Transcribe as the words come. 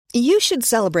You should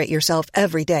celebrate yourself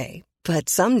every day, but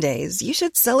some days you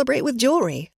should celebrate with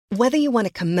jewelry. Whether you want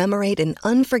to commemorate an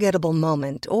unforgettable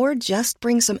moment or just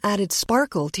bring some added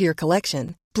sparkle to your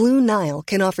collection, Blue Nile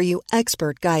can offer you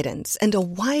expert guidance and a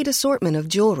wide assortment of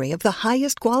jewelry of the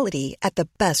highest quality at the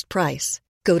best price.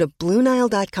 Go to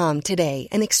BlueNile.com today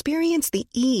and experience the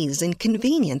ease and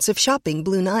convenience of shopping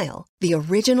Blue Nile, the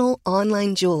original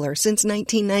online jeweler since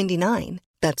 1999.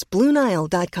 That's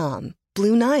BlueNile.com.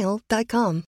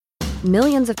 BlueNile.com.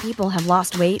 Millions of people have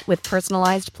lost weight with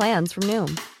personalized plans from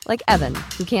Noom. Like Evan,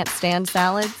 who can't stand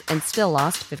salads and still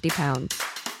lost 50 pounds.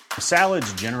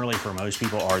 Salads generally for most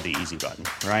people are the easy button,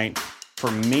 right? For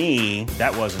me,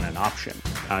 that wasn't an option.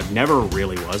 I never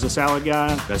really was a salad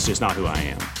guy. That's just not who I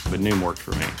am. But Noom worked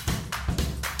for me.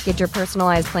 Get your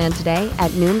personalized plan today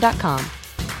at Noom.com.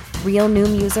 Real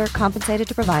Noom user compensated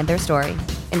to provide their story.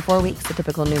 In 4 weeks, the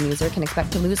typical Noom user can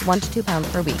expect to lose 1 to 2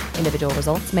 pounds per week. Individual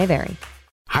results may vary.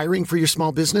 Hiring for your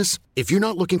small business? If you're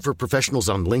not looking for professionals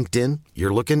on LinkedIn,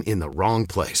 you're looking in the wrong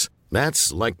place.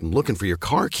 That's like looking for your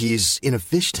car keys in a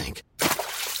fish tank.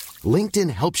 LinkedIn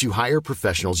helps you hire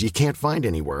professionals you can't find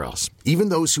anywhere else, even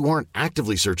those who aren't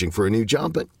actively searching for a new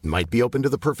job but might be open to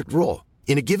the perfect role.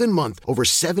 In a given month, over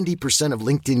 70% of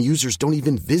LinkedIn users don't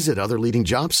even visit other leading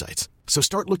job sites. So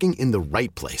start looking in the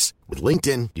right place. With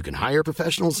LinkedIn, you can hire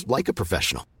professionals like a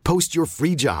professional. Post your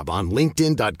free job on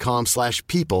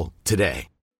linkedin.com/people today.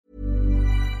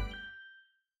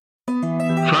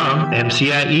 From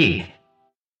MCIE.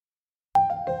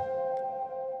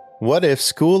 What if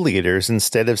school leaders,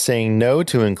 instead of saying no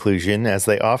to inclusion, as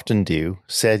they often do,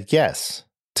 said yes?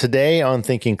 Today on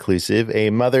Think Inclusive,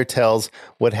 a mother tells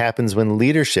what happens when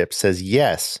leadership says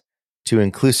yes to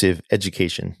inclusive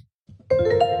education.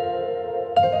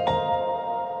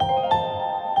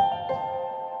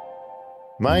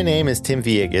 My name is Tim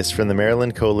Villegas from the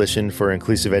Maryland Coalition for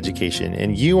Inclusive Education,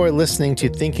 and you are listening to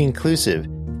Think Inclusive,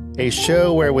 a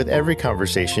show where with every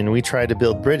conversation we try to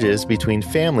build bridges between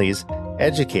families,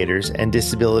 educators, and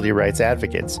disability rights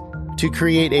advocates to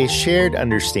create a shared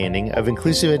understanding of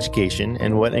inclusive education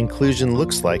and what inclusion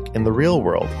looks like in the real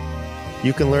world.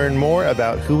 You can learn more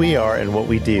about who we are and what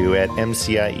we do at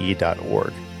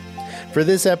mcie.org. For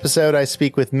this episode, I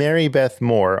speak with Mary Beth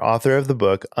Moore, author of the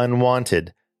book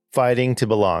Unwanted: Fighting to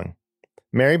Belong.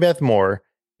 Mary Beth Moore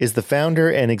is the founder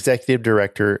and executive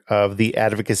director of the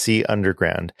Advocacy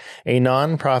Underground, a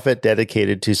nonprofit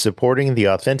dedicated to supporting the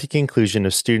authentic inclusion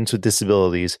of students with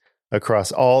disabilities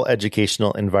across all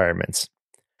educational environments.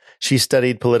 She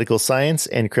studied political science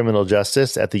and criminal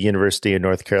justice at the University of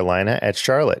North Carolina at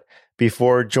Charlotte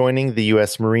before joining the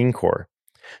U.S. Marine Corps.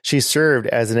 She served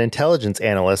as an intelligence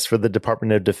analyst for the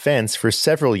Department of Defense for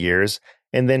several years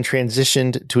and then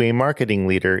transitioned to a marketing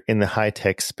leader in the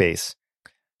high-tech space.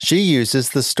 She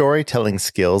uses the storytelling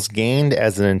skills gained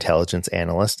as an intelligence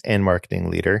analyst and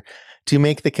marketing leader to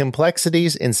make the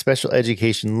complexities in special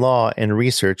education law and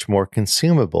research more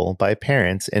consumable by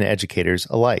parents and educators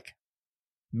alike.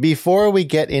 Before we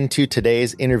get into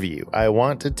today's interview, I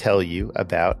want to tell you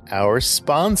about our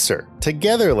sponsor,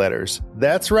 Together Letters.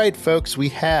 That's right, folks, we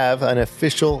have an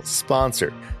official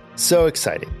sponsor. So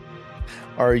exciting.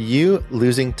 Are you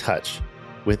losing touch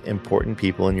with important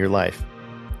people in your life?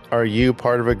 Are you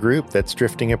part of a group that's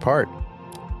drifting apart?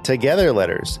 Together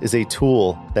Letters is a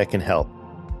tool that can help.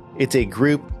 It's a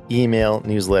group email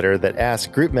newsletter that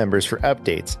asks group members for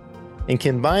updates and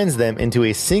combines them into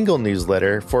a single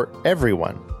newsletter for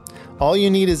everyone. All you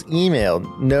need is email,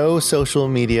 no social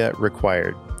media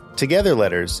required. Together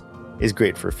Letters is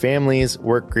great for families,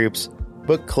 work groups,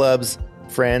 book clubs,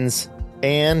 friends,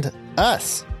 and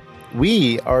us.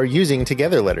 We are using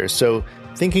Together Letters, so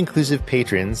Think Inclusive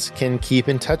patrons can keep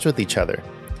in touch with each other.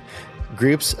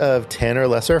 Groups of 10 or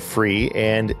less are free,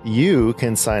 and you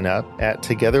can sign up at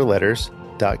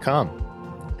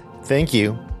togetherletters.com. Thank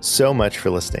you so much for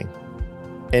listening.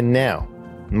 And now,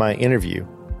 my interview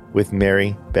with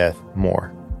Mary Beth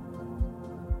Moore.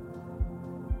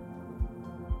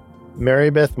 Mary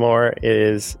Beth Moore, it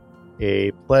is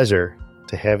a pleasure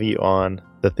to have you on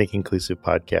the Think Inclusive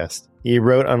podcast. You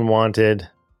wrote Unwanted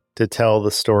to tell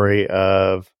the story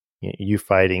of you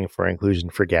fighting for inclusion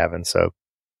for Gavin. So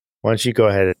why don't you go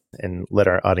ahead and let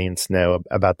our audience know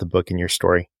about the book and your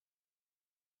story?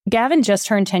 Gavin just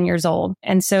turned 10 years old.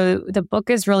 And so the book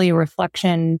is really a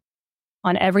reflection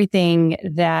on everything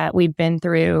that we've been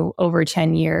through over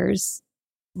 10 years,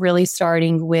 really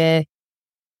starting with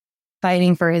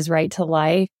fighting for his right to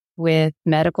life with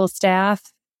medical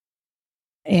staff,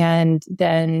 and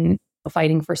then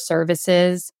fighting for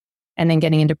services, and then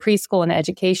getting into preschool and the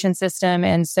education system.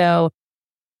 And so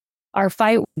our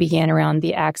fight began around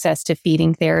the access to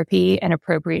feeding therapy and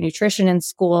appropriate nutrition in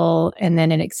school, and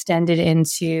then it extended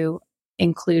into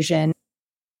inclusion.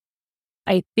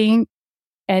 I think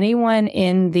anyone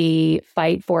in the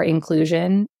fight for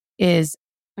inclusion is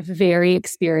very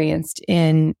experienced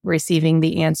in receiving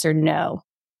the answer no.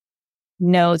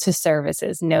 No to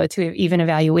services, no to even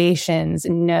evaluations,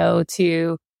 no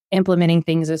to implementing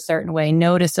things a certain way,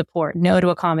 no to support, no to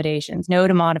accommodations, no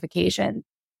to modification.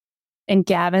 And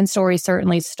Gavin's story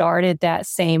certainly started that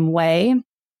same way.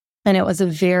 And it was a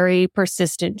very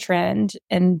persistent trend.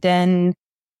 And then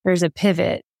there's a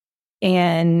pivot.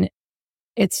 And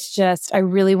it's just, I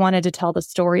really wanted to tell the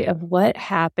story of what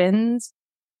happens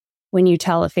when you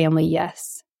tell a family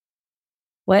yes.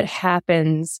 What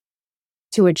happens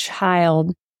to a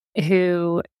child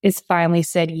who is finally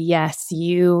said, yes,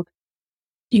 you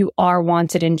are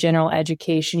wanted in general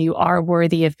education. You are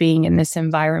worthy of being in this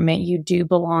environment. You do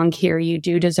belong here. You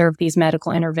do deserve these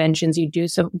medical interventions. You do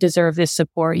deserve this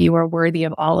support. You are worthy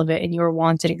of all of it. And you are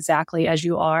wanted exactly as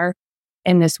you are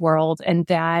in this world. And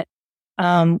that,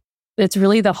 it's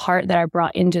really the heart that I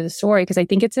brought into the story, because I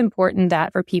think it's important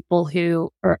that for people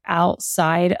who are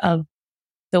outside of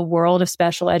the world of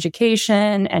special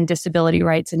education and disability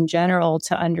rights in general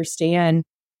to understand,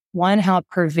 one, how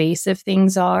pervasive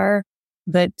things are,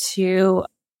 but two,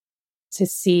 to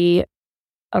see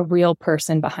a real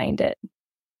person behind it.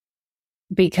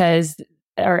 Because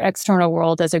our external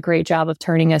world does a great job of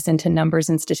turning us into numbers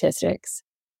and statistics,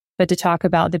 but to talk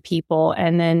about the people.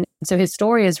 And then, so his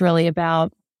story is really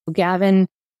about Gavin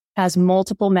has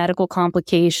multiple medical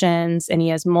complications and he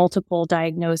has multiple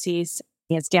diagnoses.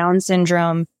 He has Down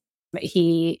syndrome.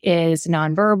 He is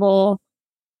nonverbal,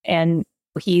 and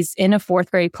he's in a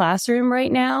 4th grade classroom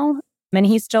right now. And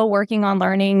he's still working on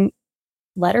learning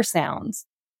letter sounds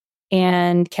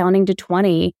and counting to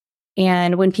 20.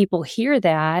 And when people hear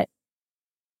that,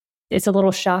 it's a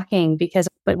little shocking because,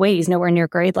 but wait, he's nowhere near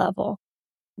grade level.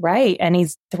 Right. And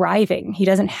he's thriving. He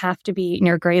doesn't have to be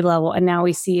near grade level. And now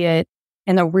we see it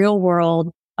in the real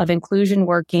world of inclusion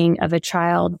working of a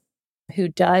child who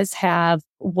does have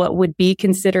what would be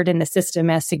considered in the system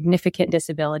as significant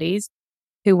disabilities,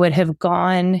 who would have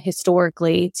gone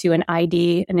historically to an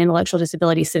ID, an intellectual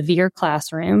disability severe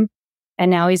classroom. And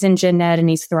now he's in gen ed and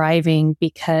he's thriving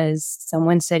because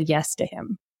someone said yes to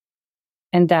him.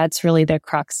 And that's really the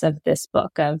crux of this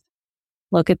book of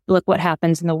look what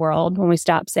happens in the world when we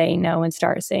stop saying no and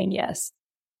start saying yes.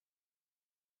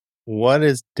 What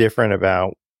is different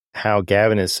about how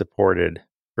Gavin is supported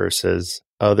versus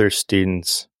other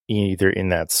students either in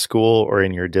that school or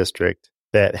in your district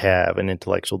that have an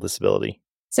intellectual disability?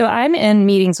 So I'm in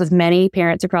meetings with many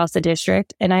parents across the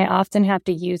district, and I often have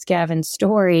to use Gavin's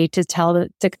story to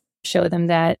show them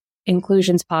that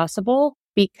inclusion's possible,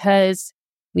 because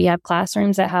we have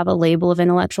classrooms that have a label of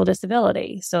intellectual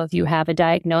disability. So if you have a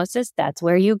diagnosis, that's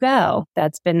where you go.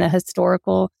 That's been the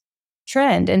historical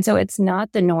trend. And so it's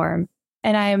not the norm.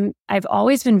 And I've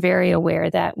always been very aware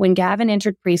that when Gavin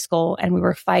entered preschool and we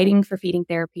were fighting for feeding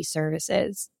therapy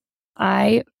services,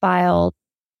 I filed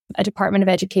a Department of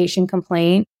Education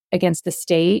complaint against the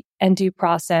state and due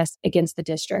process against the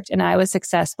district. And I was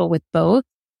successful with both.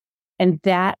 And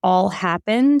that all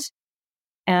happened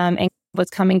and was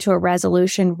coming to a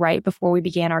resolution right before we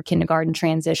began our kindergarten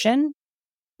transition.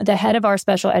 The head of our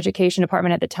special education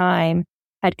department at the time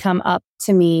had come up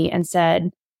to me and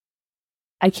said,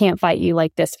 I can't fight you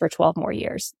like this for 12 more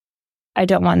years. I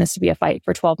don't want this to be a fight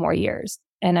for 12 more years.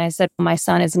 And I said, my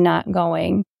son is not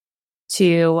going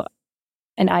to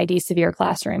an ID severe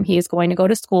classroom. He is going to go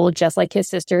to school just like his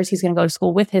sisters. He's going to go to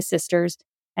school with his sisters,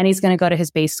 and he's going to go to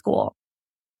his base school.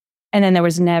 And then there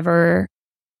was never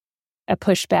a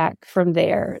pushback from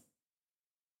there.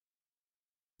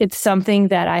 It's something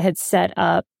that I had set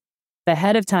up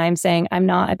ahead of time saying, I'm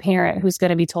not a parent who's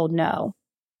going to be told no.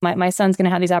 My son's going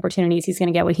to have these opportunities. He's going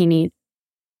to get what he needs.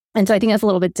 And so I think that's a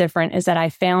little bit different, is that I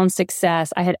found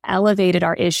success. I had elevated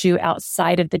our issue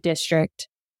outside of the district.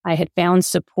 I had found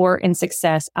support and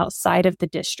success outside of the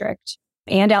district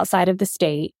and outside of the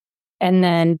state, and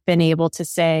then been able to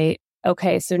say,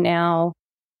 okay, so now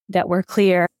that we're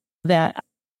clear that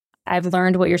I've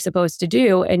learned what you're supposed to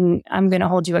do and I'm going to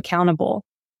hold you accountable.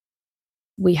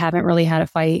 We haven't really had a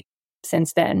fight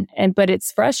since then. But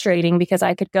it's frustrating because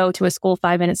I could go to a school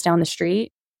 5 minutes down the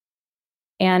street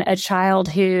and a child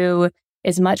who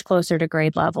is much closer to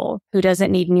grade level, who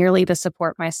doesn't need nearly the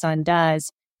support my son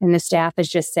does. And the staff is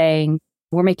just saying,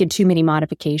 we're making too many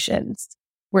modifications.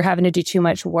 We're having to do too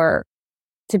much work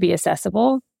to be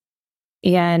accessible.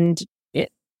 And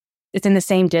it's in the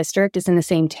same district, it's in the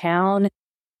same town.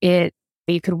 You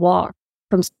could walk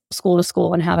from school to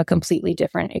school and have a completely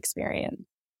different experience.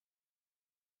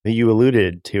 You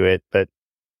alluded to it, but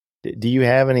do you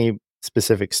have any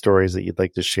specific stories that you'd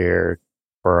like to share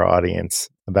for our audience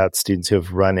about students who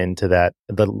have run into that,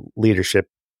 the leadership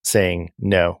saying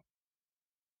no?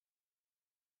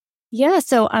 Yeah.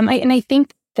 So, I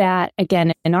think that,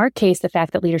 again, in our case, the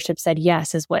fact that leadership said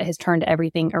yes is what has turned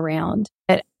everything around.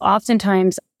 But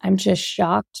oftentimes, I'm just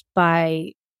shocked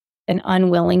by an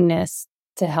unwillingness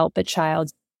to help a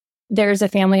child. There's a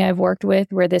family I've worked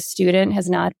with where this student has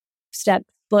not stepped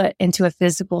foot into a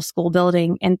physical school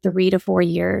building in 3 to 4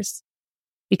 years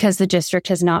because the district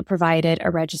has not provided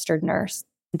a registered nurse.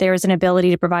 There's an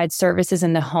ability to provide services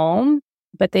in the home,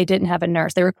 but they didn't have a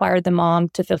nurse. They required the mom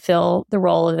to fulfill the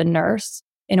role of a nurse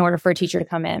in order for a teacher to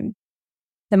come in.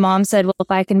 The mom said, well,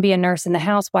 if I can be a nurse in the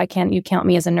house, why can't you count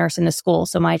me as a nurse in the school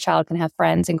so my child can have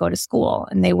friends and go to school?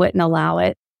 And they wouldn't allow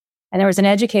it. And there was an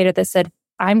educator that said,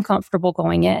 I'm comfortable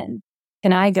going in.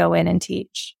 Can I go in and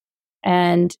teach?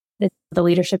 And the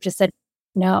leadership just said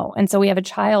no. And so we have a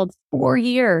child 4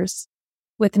 years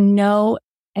with no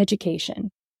education,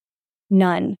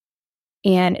 none.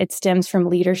 And it stems from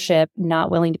leadership not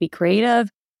willing to be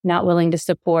creative, not willing to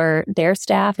support their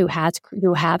staff who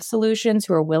have solutions,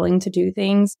 who are willing to do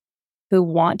things, who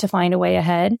want to find a way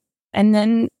ahead. And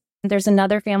then there's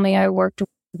another family I worked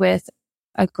with,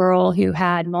 a girl who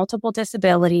had multiple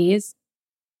disabilities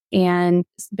and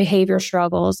behavior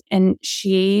struggles, and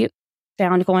she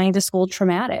found going to school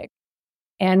traumatic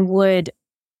and would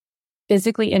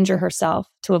physically injure herself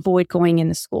to avoid going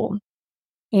into school.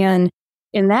 And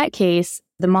in that case,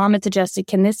 the mom had suggested,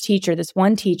 can this teacher, this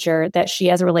one teacher that she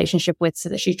has a relationship with so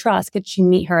that she trusts, could she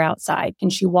meet her outside? Can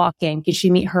she walk in? Can she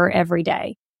meet her every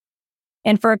day?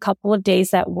 And for a couple of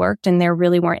days that worked, and there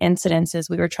really weren't incidences.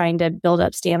 We were trying to build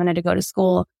up stamina to go to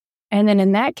school. And then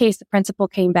in that case, the principal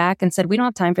came back and said, we don't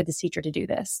have time for this teacher to do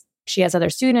this. She has other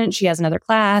students. She has another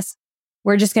class.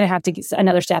 We're just going to have to,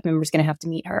 another staff member is going to have to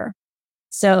meet her.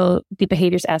 So the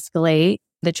behaviors escalate.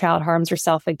 The child harms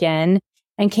herself again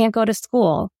and can't go to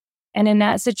school. And in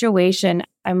that situation,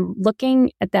 I'm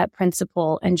looking at that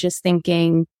principal and just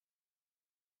thinking,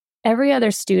 every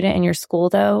other student in your school,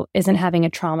 though, isn't having a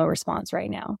trauma response right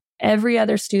now. Every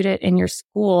other student in your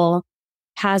school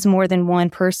has more than one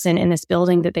person in this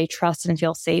building that they trust and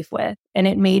feel safe with. And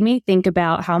it made me think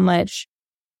about how much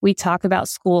we talk about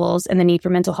schools and the need for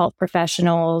mental health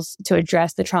professionals to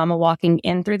address the trauma walking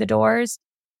in through the doors.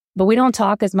 But we don't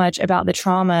talk as much about the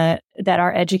trauma that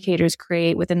our educators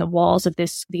create within the walls of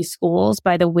these schools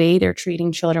by the way they're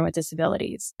treating children with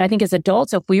disabilities. I think as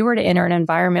adults, if we were to enter an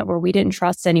environment where we didn't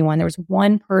trust anyone, there was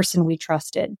one person we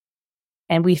trusted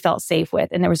and we felt safe with,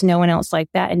 and there was no one else like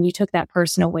that, and you took that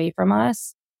person away from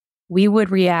us, we would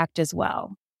react as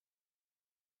well.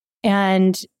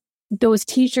 And those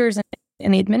teachers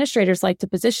and the administrators like to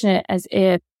position it as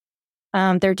if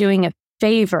they're doing a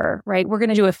favor, right? We're going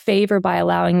to do a favor by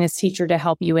allowing this teacher to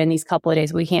help you in these couple of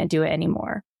days. We can't do it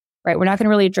anymore, right? We're not going to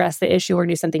really address the issue or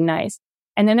do something nice.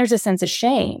 And then there's a sense of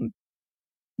shame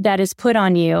that is put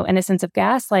on you and a sense of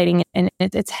gaslighting. And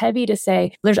it's heavy to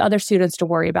say, there's other students to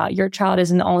worry about. Your child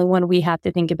isn't the only one we have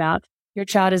to think about. Your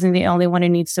child isn't the only one who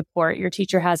needs support. Your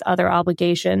teacher has other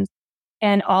obligations.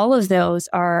 And all of those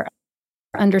are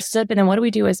understood. But then what do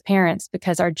we do as parents?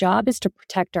 Because our job is to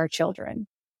protect our children.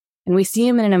 And we see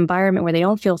them in an environment where they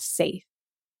don't feel safe.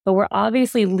 But we're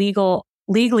obviously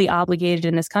legally obligated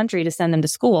in this country to send them to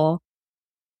school.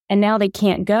 And now they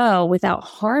can't go without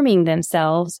harming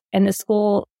themselves. And the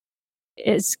school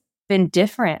has been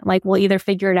different. Like, we'll either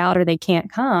figure it out or they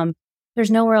can't come. There's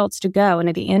nowhere else to go. And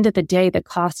at the end of the day, the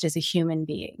cost is a human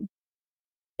being.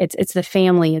 It's the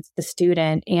family, it's the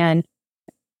student. And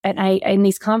I in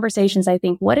these conversations, I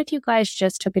think, what if you guys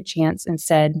just took a chance and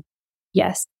said,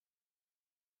 yes,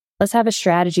 let's have a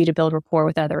strategy to build rapport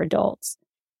with other adults.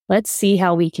 Let's see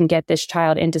how we can get this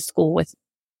child into school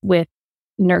with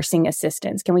nursing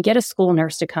assistance. Can we get a school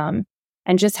nurse to come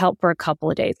and just help for a couple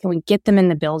of days? Can we get them in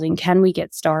the building? Can we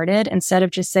get started? Instead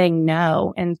of just saying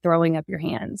no and throwing up your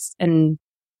hands and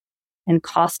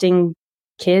costing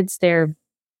kids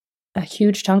a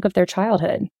huge chunk of their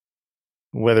childhood.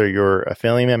 Whether you're a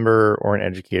family member or an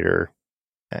educator,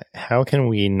 how can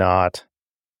we not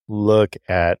look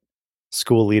at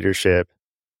school leadership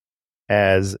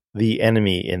as the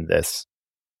enemy in this?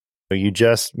 You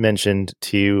just mentioned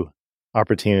 2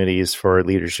 opportunities for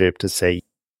leadership to say,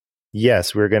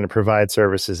 yes, we're going to provide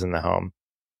services in the home.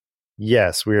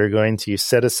 Yes, we are going to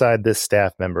set aside this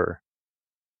staff member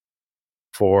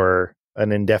for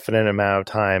an indefinite amount of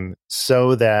time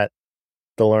so that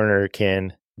the learner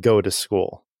can go to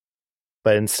school.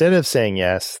 But instead of saying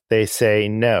yes, they say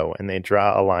no, and they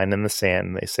draw a line in the sand.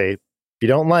 And they say, if you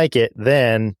don't like it,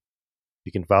 then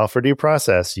you can file for due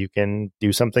process. You can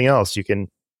do something else. You can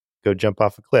go jump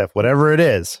off a cliff, whatever it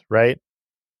is, right?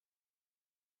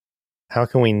 How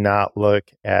can we not look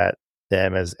at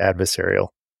them as adversarial?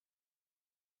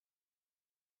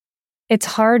 It's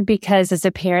hard because as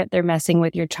a parent, they're messing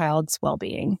with your child's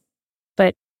well-being.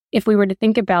 But if we were to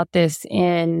think about this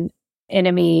in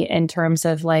enemy in terms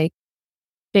of like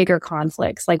bigger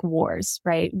conflicts, like wars,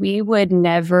 right? We would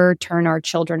never turn our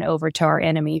children over to our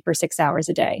enemy for 6 hours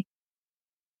a day.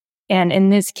 And in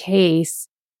this case,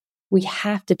 we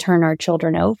have to turn our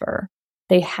children over.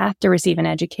 They have to receive an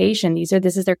education.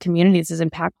 This is their community. This is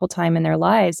impactful time in their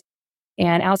lives.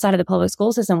 And outside of the public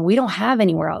school system, we don't have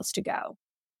anywhere else to go.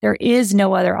 There is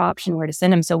no other option where to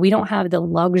send them. So we don't have the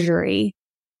luxury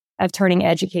of turning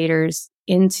educators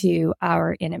into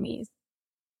our enemies.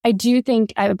 I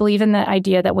believe in the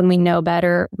idea that when we know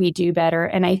better, we do better.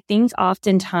 And I think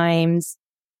oftentimes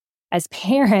as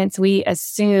parents, we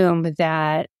assume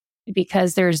that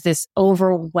because there's this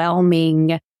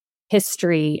overwhelming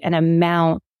history and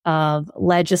amount of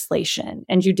legislation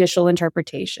and judicial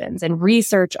interpretations and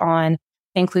research on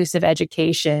inclusive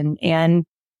education, and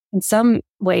in some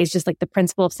ways, just like the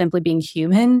principle of simply being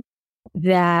human,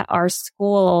 that our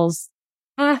schools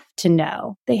have to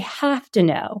know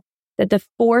that the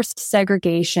forced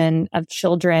segregation of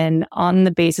children on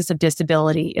the basis of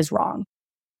disability is wrong,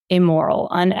 immoral,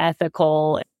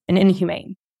 unethical, and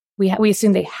inhumane. We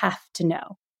assume they have to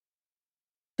know,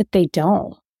 but they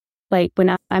don't. Like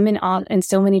when I'm in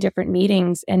so many different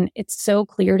meetings, and it's so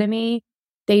clear to me,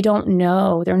 they don't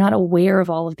know. They're not aware of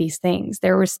all of these things.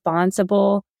 They're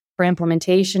responsible for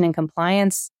implementation and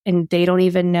compliance, and they don't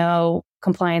even know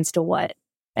compliance to what.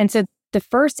 And so the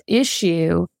first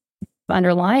issue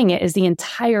underlying it is the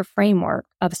entire framework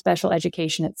of special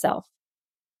education itself.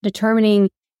 Determining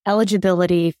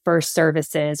eligibility for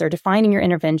services or defining your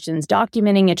interventions,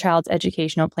 documenting a child's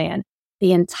educational plan.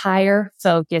 The entire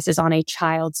focus is on a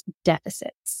child's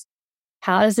deficits.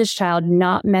 How does this child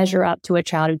not measure up to a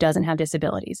child who doesn't have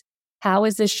disabilities? How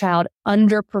is this child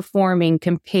underperforming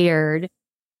compared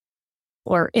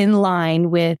or in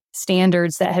line with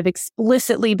standards that have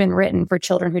explicitly been written for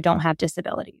children who don't have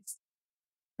disabilities?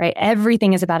 Right?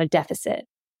 Everything is about a deficit.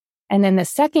 And then the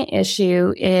second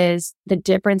issue is the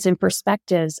difference in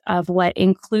perspectives of what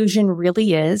inclusion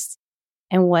really is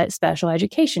and what special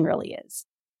education really is.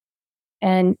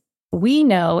 And we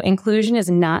know inclusion is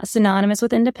not synonymous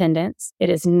with independence. It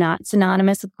is not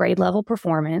synonymous with grade level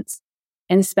performance.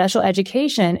 And special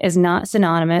education is not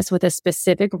synonymous with a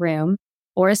specific room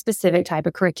or a specific type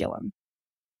of curriculum.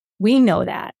 We know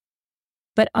that.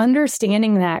 But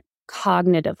understanding that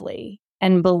cognitively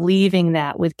and believing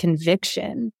that with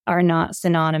conviction are not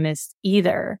synonymous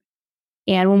either.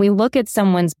 And when we look at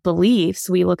someone's beliefs,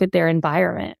 we look at their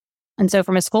environment. And so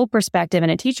from a school perspective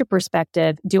and a teacher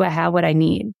perspective, do I have what I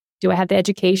need? Do I have the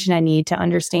education I need to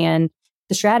understand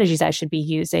the strategies I should be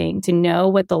using, to know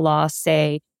what the laws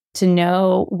say, to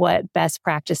know what best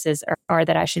practices are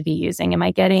that I should be using? Am I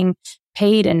getting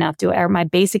paid enough? Are my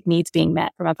basic needs being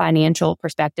met from a financial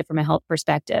perspective, from a health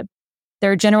perspective?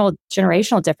 There are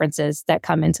generational differences that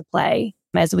come into play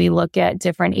as we look at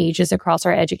different ages across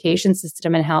our education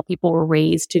system and how people were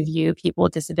raised to view people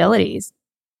with disabilities.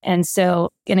 And so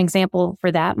an example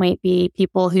for that might be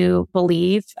people who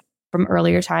believe from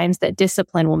earlier times that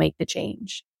discipline will make the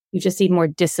change. You just need more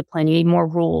discipline. You need more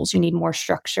rules. You need more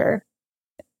structure.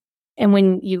 And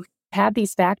when you have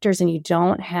these factors and you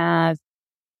don't have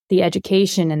the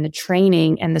education and the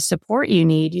training and the support you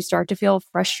need, you start to feel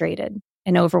frustrated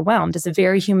and overwhelmed. It's a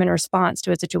very human response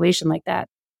to a situation like that.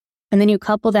 And then you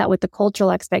couple that with the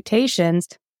cultural expectations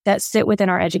that sit within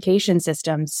our education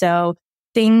system. So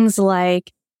things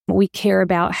like we care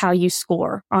about how you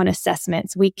score on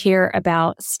assessments. We care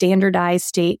about standardized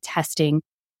state testing.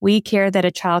 We care that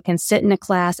a child can sit in a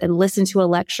class and listen to a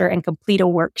lecture and complete a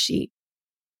worksheet.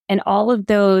 And all of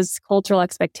those cultural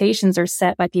expectations are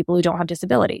set by people who don't have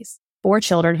disabilities, for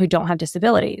children who don't have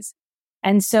disabilities.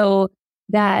 And so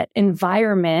that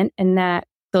environment and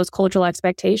those cultural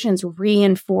expectations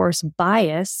reinforce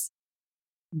bias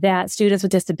that students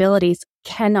with disabilities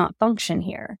cannot function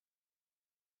here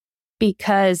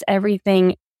because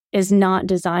everything is not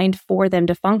designed for them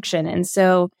to function. And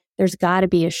so there's got to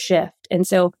be a shift. And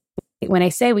so when I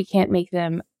say we can't make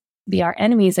them be our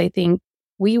enemies, I think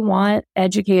we want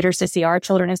educators to see our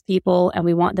children as people, and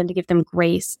we want them to give them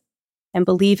grace and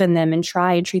believe in them and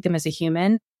try and treat them as a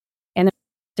human. And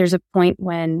there's a point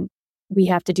when we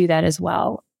have to do that as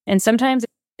well. And sometimes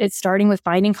it's starting with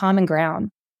finding common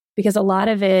ground, because a lot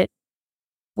of it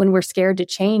when we're scared to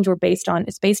change,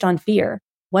 it's based on fear.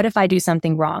 What if I do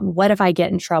something wrong? What if I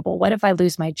get in trouble? What if I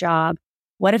lose my job?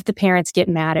 What if the parents get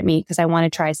mad at me because I want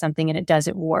to try something and it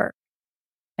doesn't work?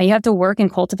 Now you have to work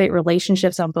and cultivate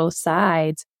relationships on both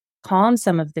sides, calm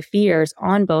some of the fears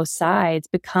on both sides,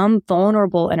 become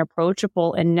vulnerable and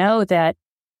approachable, and know that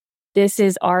this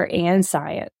is art and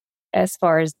science as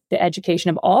far as the education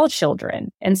of all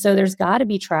children. And so there's got to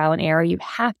be trial and error. You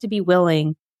have to be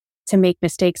willing to make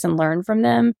mistakes and learn from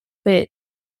them, but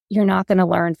you're not going to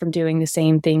learn from doing the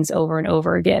same things over and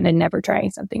over again and never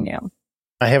trying something new.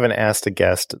 I haven't asked a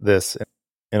guest this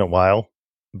in a while,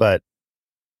 but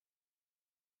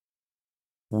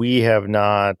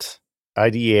IDEA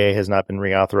has not been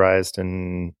reauthorized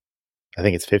in, I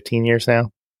think it's 15 years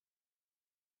now.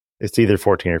 It's either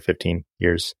 14 or 15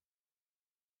 years.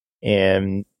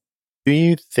 And do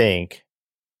you think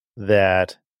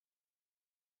that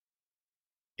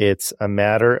it's a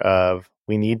matter of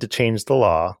we need to change the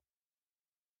law,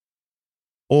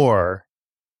 or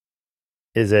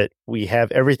is it we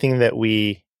have everything that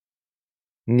we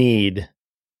need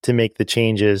to make the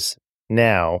changes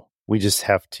now? We just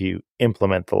have to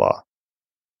implement the law.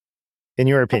 In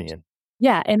your opinion?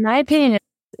 Yeah, in my opinion,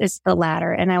 it's the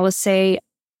latter. And I will say,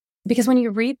 because when you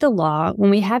read the law,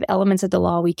 when we have elements of the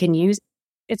law we can use,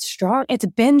 it's strong. It's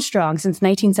been strong since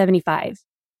 1975,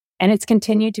 and it's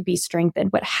continued to be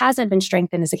strengthened. What hasn't been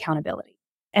strengthened is accountability.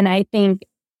 And I think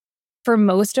for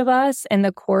most of us in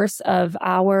the course of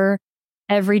our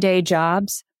everyday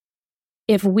jobs,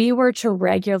 if we were to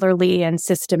regularly and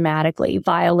systematically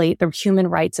violate the human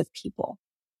rights of people,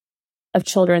 of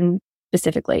children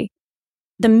specifically,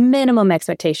 the minimum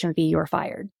expectation would be you're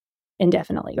fired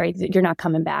indefinitely, right? You're not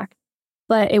coming back.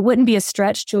 But it wouldn't be a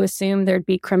stretch to assume there'd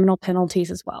be criminal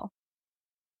penalties as well.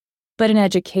 But in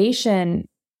education,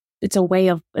 it's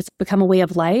become a way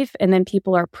of life, and then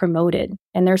people are promoted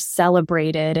and they're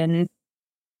celebrated, and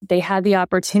they had the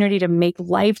opportunity to make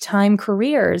lifetime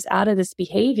careers out of this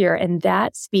behavior. And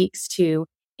that speaks to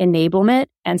enablement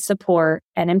and support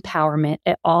and empowerment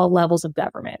at all levels of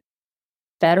government,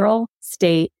 federal,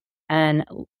 state, and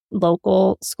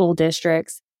local school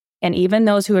districts. And even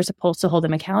those who are supposed to hold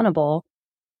them accountable,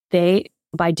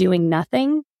 by doing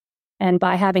nothing and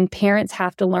by having parents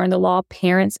have to learn the law,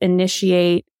 parents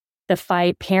initiate the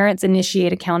fight, parents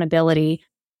initiate accountability,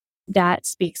 that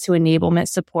speaks to enablement,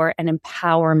 support, and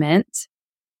empowerment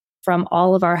from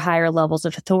all of our higher levels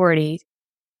of authority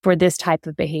for this type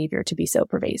of behavior to be so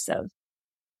pervasive.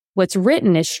 What's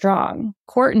written is strong.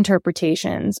 Court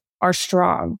interpretations are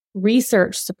strong.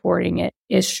 Research supporting it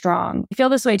is strong. I feel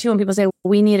this way too when people say,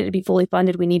 we need it to be fully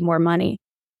funded, we need more money.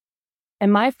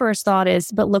 And my first thought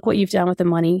is, but look what you've done with the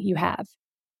money you have.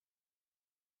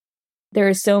 There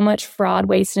is so much fraud,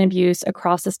 waste, and abuse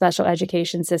across the special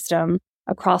education system,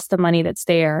 across the money that's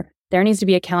there. There needs to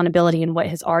be accountability in what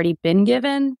has already been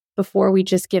given before we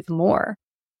just give more.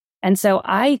 And so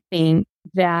I think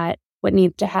that what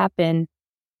needs to happen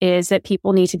is that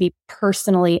people need to be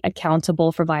personally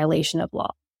accountable for violation of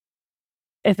law.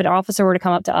 If an officer were to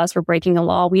come up to us for breaking a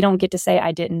law, we don't get to say,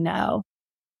 I didn't know,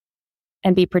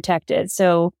 and be protected.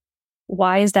 So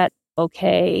why is that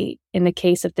okay in the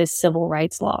case of this civil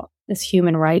rights law, this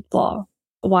human rights law?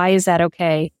 Why is that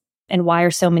okay? And why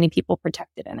are so many people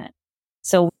protected in it?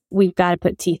 So we've got to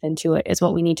put teeth into it is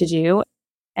what we need to do.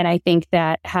 And I think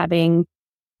that having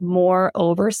more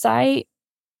oversight,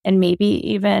 and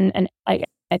maybe even, I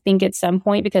think at some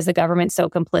point, because the government's so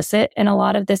complicit in a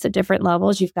lot of this at different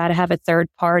levels, you've got to have a third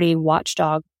party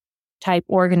watchdog type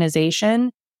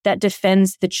organization that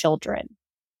defends the children,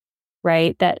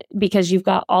 right? That because you've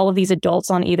got all of these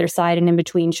adults on either side, and in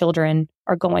between, children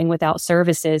are going without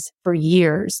services for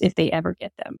years if they ever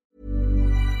get them.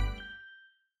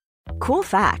 Cool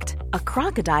fact, a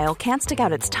crocodile can't stick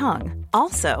out its tongue.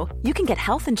 Also, you can get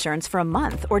health insurance for a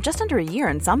month or just under a year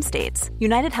in some states.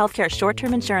 United Healthcare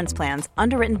short-term insurance plans,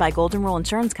 underwritten by Golden Rule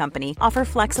Insurance Company, offer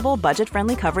flexible,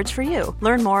 budget-friendly coverage for you.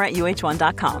 Learn more at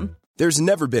UH1.com. There's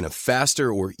never been a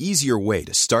faster or easier way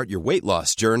to start your weight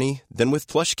loss journey than with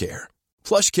PlushCare.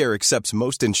 PlushCare accepts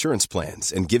most insurance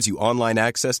plans and gives you online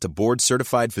access to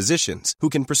board-certified physicians who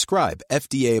can prescribe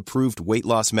FDA-approved weight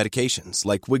loss medications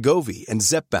like Wegovy and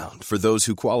Zepbound for those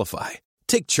who qualify.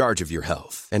 Take charge of your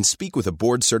health and speak with a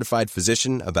board-certified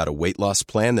physician about a weight loss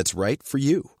plan that's right for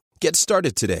you. Get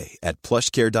started today at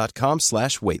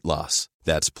plushcare.com/weight loss.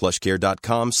 That's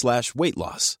plushcare.com/weight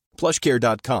loss.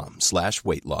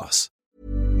 plushcare.com/weight loss.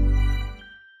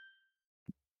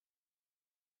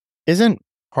 Isn't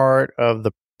part of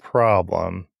the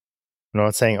problem, I'm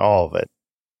not saying all of it,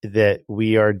 that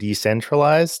we are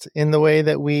decentralized in the way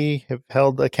that we have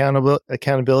held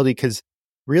accountability? Because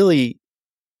really,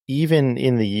 even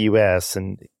in the US,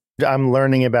 and I'm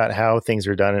learning about how things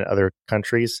are done in other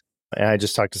countries. And I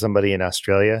just talked to somebody in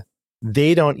Australia.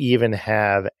 They don't even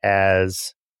have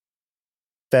as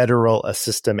federal a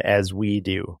system as we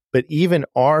do. But even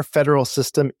our federal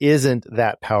system isn't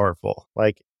that powerful.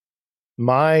 Like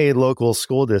my local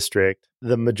school district,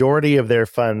 the majority of their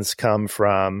funds come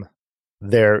from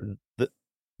the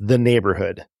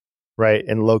neighborhood, right?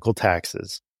 And local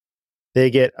taxes.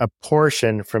 They get a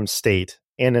portion from state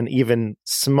and an even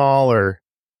smaller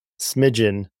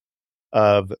smidgen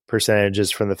of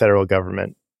percentages from the federal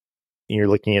government. You're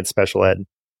looking at special ed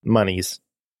monies.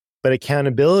 But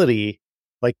accountability,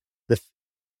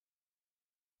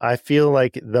 I feel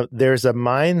like there's a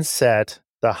mindset,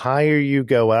 the higher you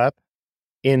go up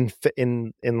in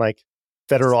like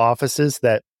federal offices,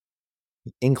 that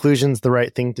inclusion's the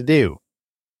right thing to do.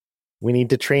 We need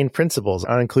to train principals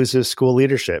on inclusive school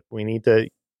leadership. We need to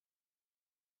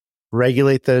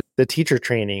regulate the teacher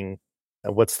training.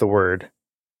 What's the word?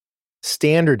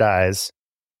 Standardize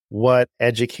what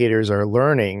educators are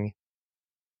learning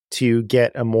to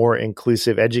get a more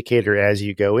inclusive educator as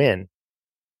you go in.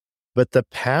 But the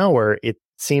power, it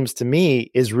seems to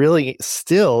me, is really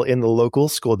still in the local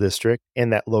school district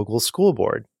and that local school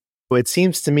board. So it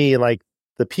seems to me like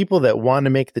the people that want to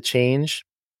make the change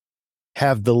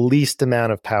have the least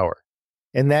amount of power.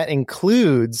 And that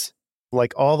includes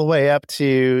like all the way up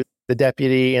to the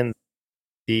deputy and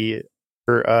the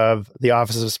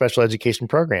Office of Special Education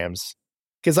Programs.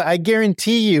 Because I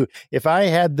guarantee you, if I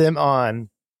had them on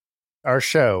our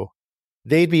show,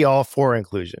 they'd be all for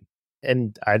inclusion.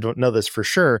 And I don't know this for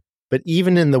sure, but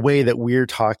even in the way that we're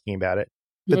talking about it,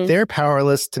 but they're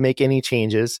powerless to make any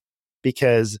changes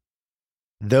because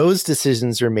those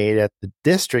decisions are made at the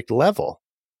district level.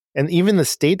 And even the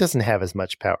state doesn't have as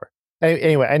much power.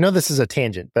 Anyway, I know this is a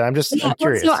tangent, but I'm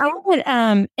curious. So I would,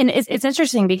 and it's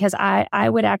interesting because I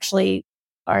would actually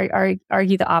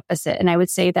argue the opposite. And I would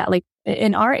say that like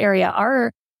in our area,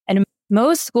 and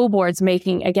most school boards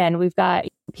again, we've got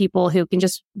people who can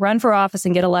just run for office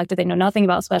and get elected. They know nothing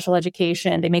about special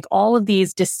education. They make all of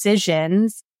these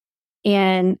decisions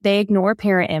and they ignore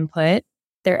parent input.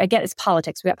 Again, it's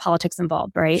politics. We got politics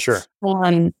involved, right? Sure.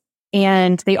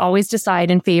 And they always decide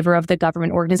in favor of the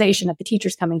government organization, of the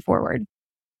teachers coming forward.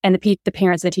 And the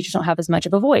parents and the teachers don't have as much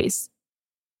of a voice.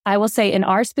 I will say in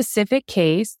our specific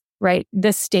case, right,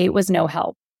 the state was no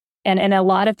help. And a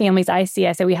lot of families I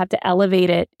say we have to elevate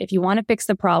it. If you want to fix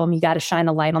the problem, you got to shine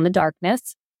a light on the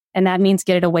darkness. And that means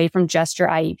get it away from just your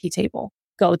IEP table.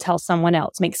 Go tell someone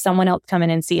else, make someone else come in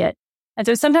and see it. And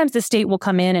so sometimes the state will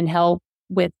come in and help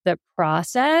with the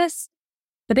process,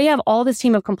 but they have all this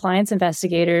team of compliance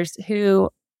investigators who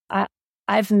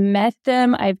I've met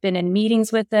them. I've been in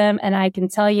meetings with them, and I can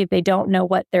tell you they don't know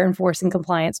what they're enforcing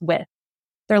compliance with.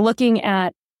 They're looking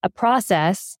at a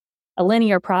process, a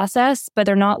linear process, but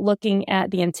they're not looking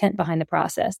at the intent behind the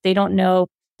process. They don't know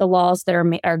the laws that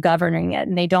are governing it,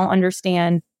 and they don't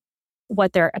understand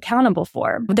what they're accountable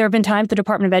for. There have been times the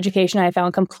Department of Education I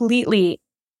found completely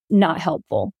not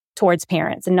helpful towards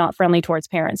parents and not friendly towards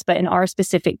parents. But in our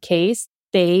specific case,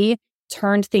 they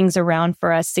turned things around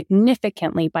for us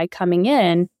significantly by coming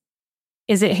in.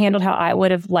 Is it handled how I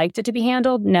would have liked it to be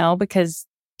handled? No, because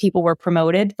people were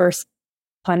promoted versus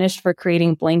punished for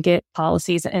creating blanket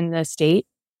policies in the state.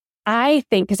 I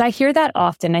think, because I hear that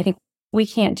often, I think we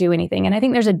can't do anything. And I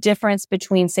think there's a difference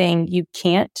between saying you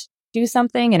can't do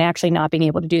something and actually not being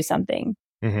able to do something.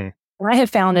 Mm-hmm. I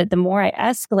have found that the more I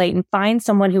escalate and find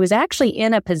someone who is actually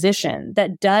in a position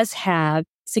that does have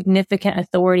significant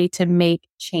authority to make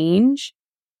change,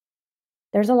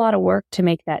 there's a lot of work to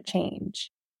make that change.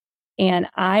 And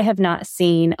I have not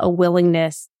seen a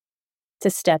willingness to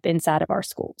step inside of our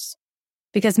schools.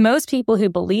 Because most people who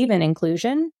believe in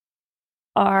inclusion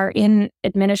are in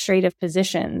administrative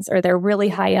positions, or they're really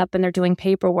high up and they're doing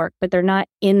paperwork, but they're not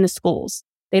in the schools.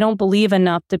 They don't believe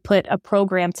enough to put a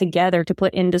program together to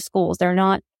put into schools. They're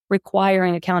not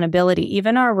requiring accountability.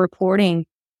 Even our reporting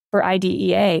for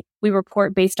IDEA, we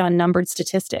report based on numbered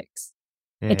statistics.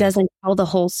 It doesn't tell the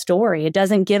whole story. It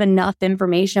doesn't give enough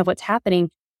information of what's happening,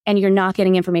 and you're not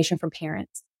getting information from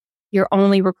parents. You're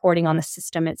only reporting on the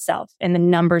system itself and the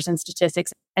numbers and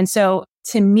statistics. And so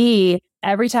to me,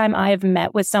 every time I have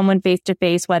met with someone face to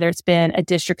face, whether it's been a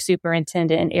district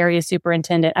superintendent, an area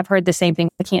superintendent, I've heard the same thing.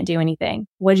 I can't do anything.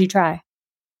 What did you try?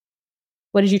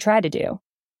 What did you try to do?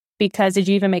 Because did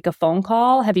you even make a phone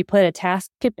call? Have you put a task?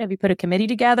 Have you put a committee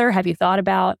together? Have you thought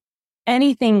about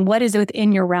anything? What is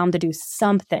within your realm to do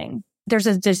something? There's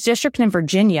a district in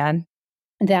Virginia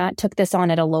that took this on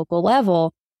at a local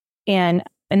level. And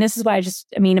this is why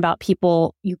I mean about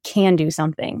people, you can do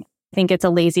something. think it's a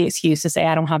lazy excuse to say,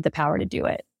 I don't have the power to do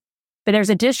it. But there's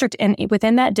a district, and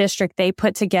within that district, they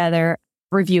put together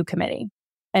a review committee.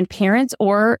 And parents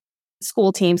or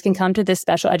school teams can come to this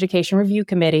special education review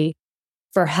committee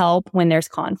for help when there's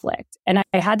conflict. And I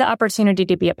had the opportunity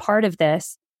to be a part of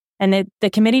this. And the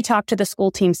committee talked to the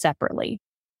school team separately,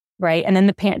 right? And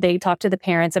then they talked to the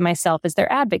parents and myself as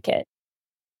their advocate.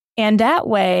 And that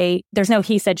way, there's no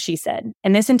he said, she said.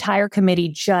 And this entire committee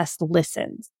just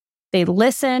listens. They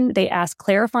listen, they ask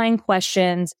clarifying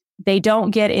questions. They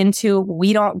don't get into,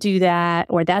 we don't do that,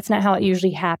 or that's not how it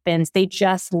usually happens. They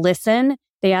just listen.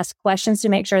 They ask questions to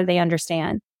make sure they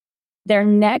understand. Their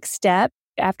next step,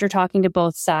 after talking to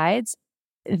both sides,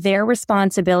 their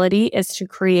responsibility is to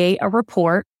create a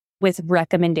report with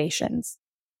recommendations.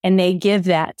 And they give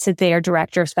that to their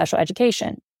director of special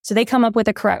education. So they come up with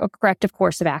a corrective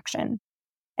course of action.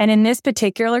 And in this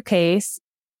particular case,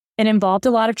 it involved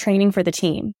a lot of training for the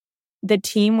team. The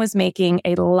team was making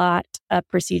a lot of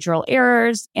procedural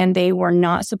errors, and they were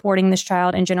not supporting this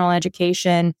child in general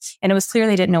education. And it was clear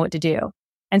they didn't know what to do.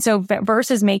 And so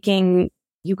versus making,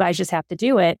 you guys just have to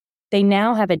do it, they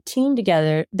now have a team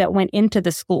together that went into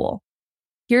the school.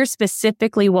 Here's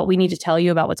specifically what we need to tell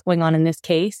you about what's going on in this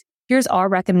case. Here's our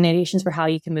recommendations for how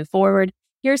you can move forward.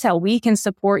 Here's how we can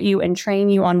support you and train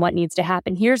you on what needs to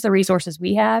happen. Here's the resources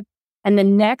we have. And the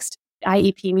next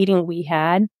IEP meeting we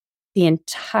had, the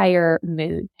entire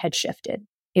mood had shifted.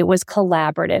 It was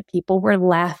collaborative. People were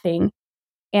laughing,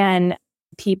 and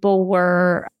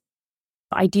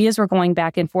ideas were going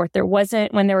back and forth.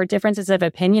 When there were differences of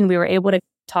opinion, we were able to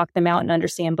talk them out and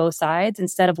understand both sides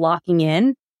instead of locking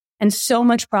in. And so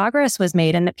much progress was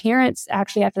made. And the parents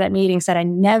actually after that meeting said, I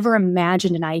never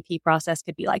imagined an IEP process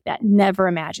could be like that. Never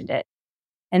imagined it.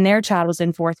 And their child was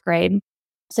in 4th grade.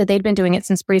 So they'd been doing it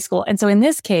since preschool. And so in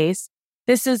this case,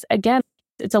 this is, again,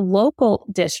 it's a local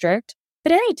district,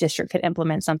 but any district could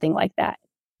implement something like that.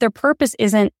 Their purpose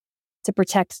isn't to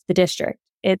protect the district.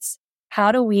 It's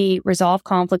how do we resolve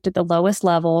conflict at the lowest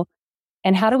level?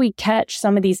 And how do we catch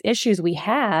some of these issues we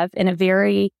have in a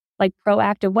very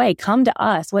proactive way? Come to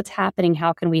us. What's happening?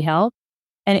 How can we help?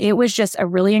 And it was just a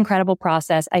really incredible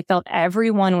process. I felt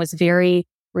everyone was very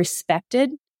respected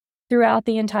throughout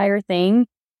the entire thing.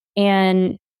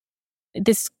 And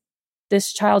this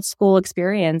child's school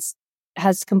experience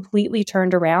has completely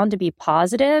turned around to be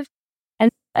positive.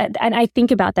 And I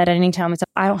think about that at any time. It's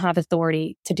I don't have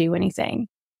authority to do anything.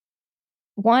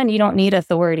 One, you don't need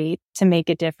authority to make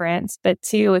a difference. But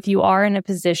two, if you are in a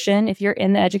position, if you're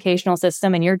in the educational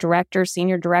system and you're director,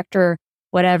 senior director,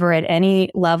 whatever, at any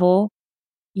level,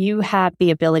 you have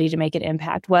the ability to make an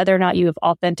impact. Whether or not you have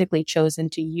authentically chosen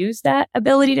to use that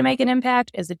ability to make an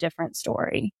impact is a different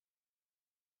story.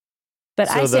 But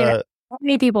so I say that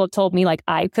many people have told me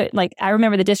I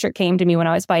remember the district came to me when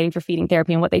I was fighting for feeding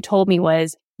therapy, and what they told me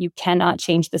was, you cannot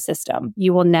change the system.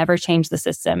 You will never change the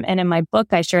system. And in my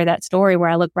book, I share that story where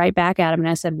I look right back at him and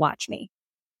I said, watch me.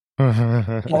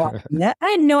 I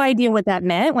had no idea what that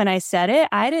meant when I said it.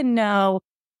 I didn't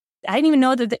even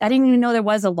know there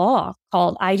was a law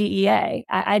called IDEA.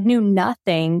 I knew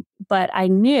nothing, but I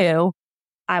knew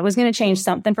I was going to change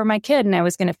something for my kid and I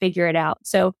was going to figure it out.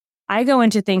 So I go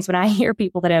into things when I hear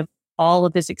people that have all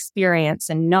of this experience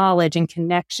and knowledge and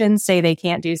connections say they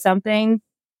can't do something,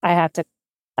 I have to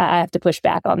push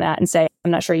back on that and say, I'm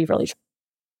not sure you've really tried.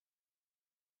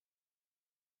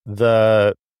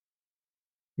 The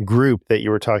group that you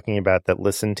were talking about that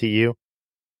listened to you,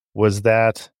 was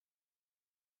that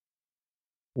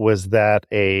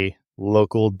a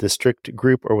local district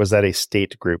group or was that a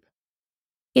state group?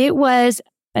 It was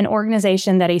an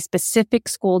organization that a specific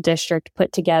school district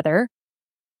put together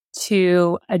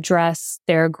to address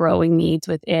their growing needs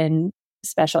within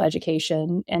special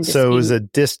education. And so it was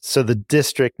so the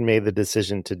district made the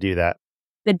decision to do that.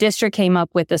 The district came up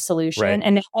with the solution. Right.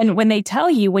 And when they tell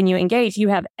you, when you engage, you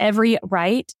have every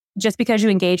right. Just because you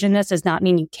engage in this does not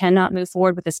mean you cannot move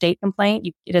forward with a state complaint.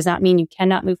 It does not mean you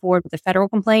cannot move forward with a federal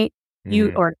complaint.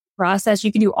 Or process.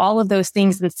 You can do all of those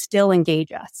things and still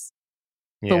engage us.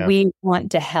 Yeah. But we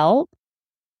want to help.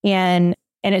 And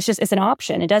it's an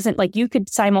option. It doesn't you could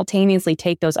simultaneously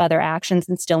take those other actions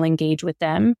and still engage with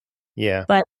them. Yeah.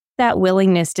 But that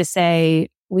willingness to say,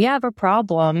 we have a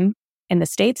problem and the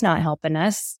state's not helping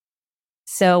us.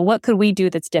 So what could we do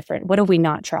that's different? What have we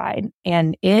not tried?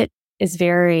 And it's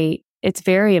very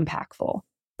impactful.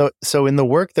 So in the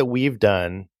work that we've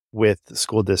done with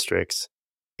school districts,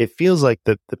 it feels like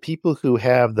the people who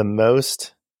have the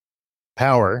most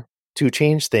power to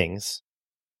change things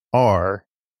are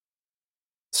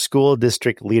school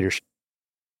district leadership.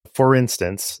 For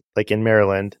instance, in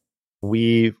Maryland,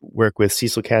 we work with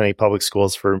Cecil County Public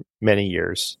Schools for many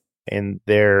years. and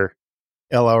their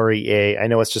LREA, I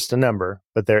know it's just a number,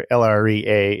 but their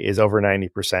LREA is over 90%.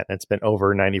 And it's been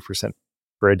over 90%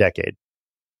 for a decade.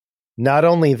 Not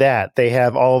only that, they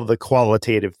have all of the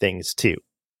qualitative things too.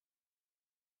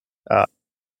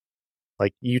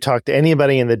 Like you talk to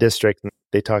anybody in the district,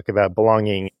 they talk about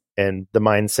belonging and the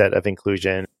mindset of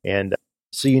inclusion. And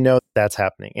so you know that's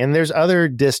happening. And there's other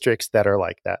districts that are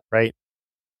like that, right?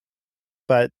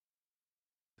 But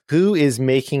who is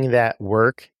making that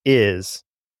work is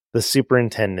the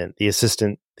superintendent, the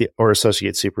assistant, or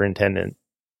associate superintendent.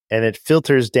 And it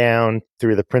filters down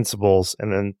through the principals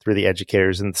and then through the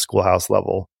educators in the schoolhouse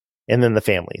level and then the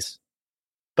families.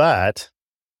 But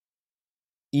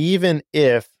even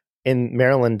if, and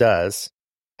Maryland does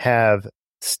have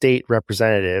state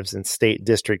representatives and state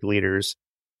district leaders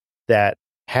that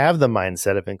have the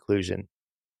mindset of inclusion,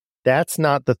 that's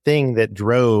not the thing that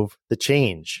drove the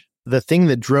change. The thing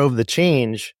that drove the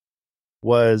change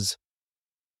was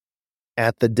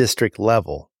at the district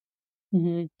level.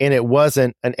 Mm-hmm. And it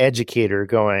wasn't an educator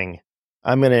going,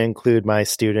 I'm going to include my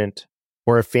student,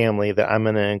 or a family that I'm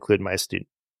going to include my student.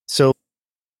 So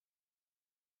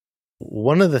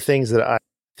one of the things that I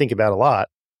think about a lot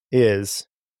is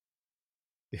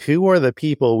who are the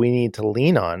people we need to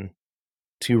lean on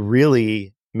to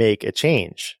really make a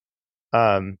change?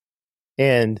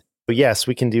 And yes,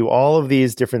 we can do all of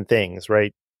these different things,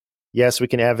 right? Yes, we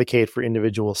can advocate for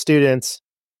individual students.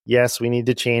 Yes, we need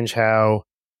to change how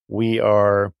we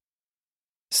are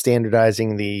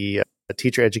standardizing the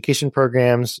teacher education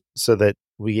programs so that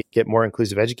we get more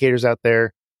inclusive educators out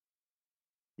there.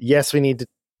 Yes, we need to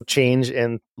change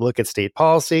and look at state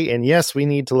policy. And yes, we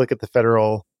need to look at the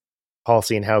federal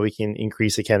policy and how we can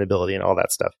increase accountability and all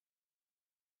that stuff.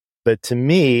 But to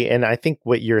me, and I think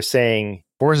what you're saying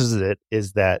forces it,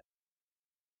 is that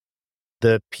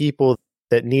the people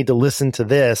that need to listen to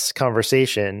this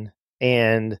conversation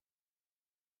and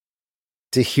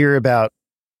to hear about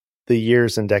the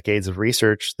years and decades of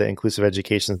research that inclusive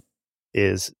education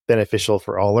is beneficial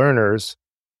for all learners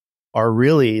are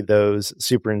really those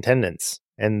superintendents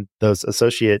and those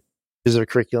associate of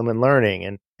curriculum and learning.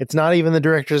 And it's not even the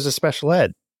directors of special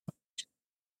ed.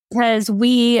 Because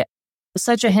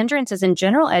such a hindrance is in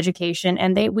general education,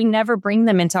 and we never bring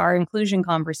them into our inclusion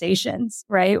conversations,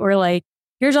 right? We're like,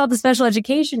 here's all the special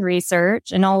education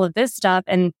research and all of this stuff.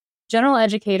 And general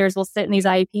educators will sit in these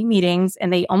IEP meetings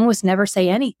and they almost never say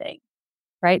anything,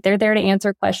 right? They're there to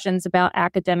answer questions about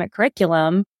academic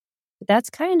curriculum. But that's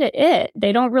kind of it.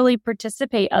 They don't really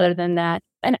participate other than that.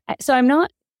 And so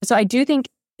I do think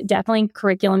definitely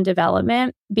curriculum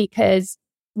development, because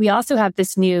we also have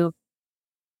this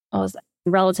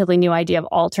relatively new idea of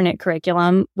alternate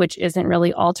curriculum, which isn't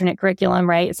really alternate curriculum,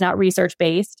 right? It's not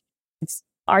research-based.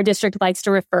 Our district likes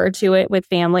to refer to it with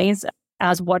families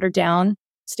as watered down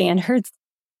standards.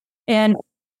 And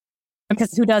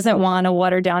because who doesn't want a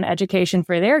watered down education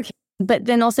for their kids? But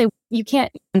then they'll say, you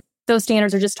can't, those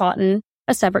standards are just taught in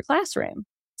a separate classroom.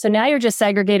 So now you're just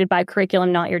segregated by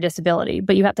curriculum, not your disability,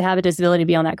 but you have to have a disability to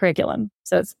be on that curriculum.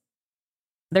 So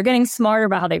they're getting smarter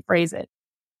about how they phrase it.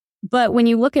 But when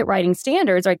you look at writing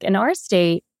standards, like in our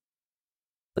state,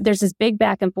 there's this big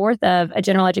back and forth of a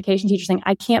general education teacher saying,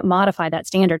 I can't modify that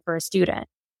standard for a student.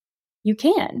 You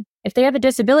can. If they have a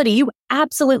disability, you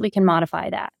absolutely can modify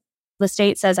that. The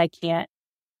state says, I can't.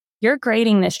 You're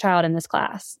grading this child in this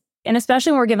class. And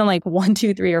especially when we're given like 1,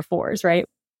 2, 3, or 4s, right?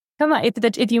 Come on.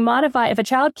 If you modify, if a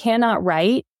child cannot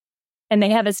write and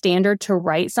they have a standard to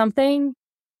write something,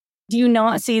 do you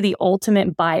not see the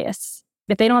ultimate bias?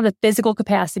 If they don't have the physical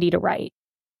capacity to write,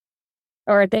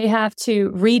 or if they have to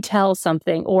retell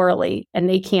something orally and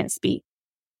they can't speak,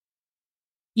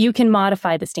 you can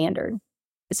modify the standard.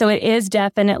 So it is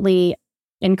definitely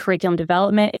in curriculum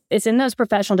development. It's in those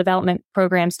professional development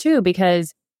programs too,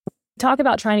 because we talk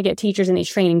about trying to get teachers in these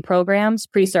training programs,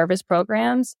 pre-service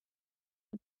programs.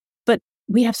 But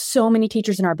we have so many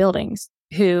teachers in our buildings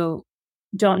who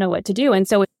don't know what to do. And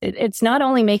so it's not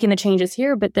only making the changes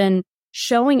here, but then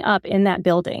showing up in that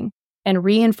building and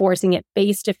reinforcing it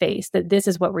face to face that this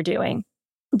is what we're doing.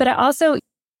 But I also,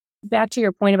 back to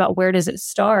your point about where does it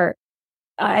start,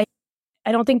 I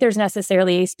don't think there's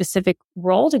necessarily a specific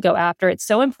role to go after. It's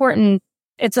so important.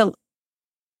 It's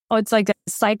like a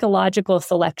psychological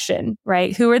selection,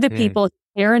 right? Who are the people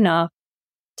who care enough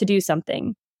to do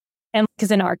something? And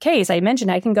because in our case, I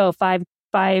mentioned I can go five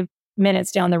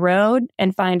minutes down the road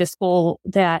and find a school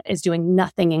that is doing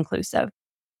nothing inclusive.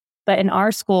 But in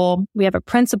our school, we have a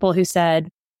principal who said,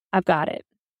 I've got it.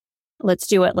 Let's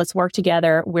do it. Let's work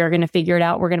together. We're going to figure it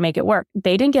out. We're going to make it work.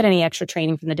 They didn't get any extra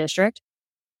training from the district.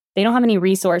 They don't have any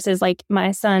resources. Like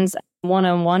my son's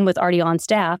one-on-one was already on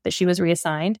staff, but she was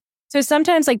reassigned. So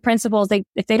sometimes like principals,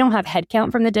 if they don't have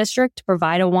headcount from the district to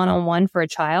provide a one-on-one for a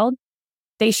child,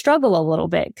 they struggle a little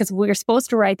bit because we're supposed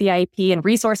to write the IEP and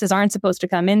resources aren't supposed to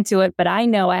come into it. But I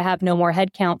know I have no more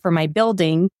headcount for my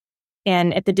building.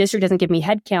 And if the district doesn't give me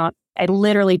headcount, I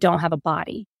literally don't have a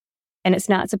body. And it's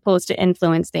not supposed to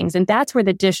influence things. And that's where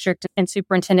the district and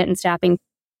superintendent and staffing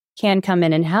can come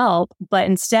in and help. But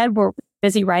instead, we're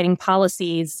busy writing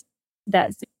policies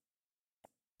that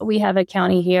we have a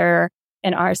county here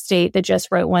in our state that just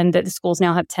wrote one that the schools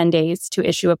now have 10 days to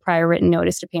issue a prior written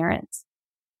notice to parents.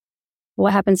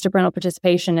 What happens to parental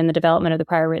participation in the development of the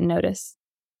prior written notice?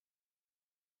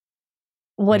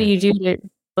 What do you do to,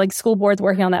 like, school board's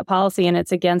working on that policy and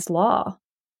it's against law.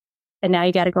 And now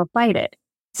you got to go fight it.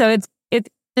 So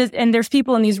and there's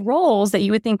people in these roles that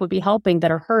you would think would be helping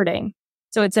that are hurting.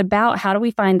 So it's about how do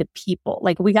we find the people?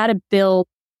 Like, we got to build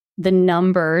the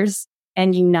numbers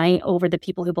and unite over the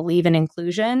people who believe in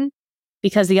inclusion,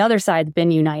 because the other side's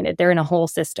been united. They're in a whole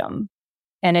system,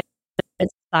 and it's a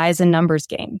size and numbers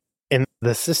game. And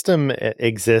the system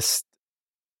exists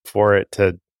for it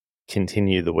to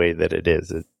continue the way that it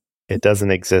is. It doesn't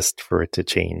exist for it to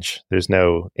change. There's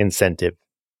no incentive.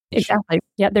 Exactly.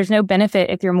 Yeah, there's no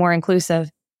benefit if you're more inclusive.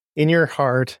 In your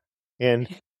heart and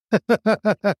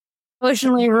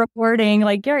emotionally reporting,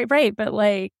 like, you're right, but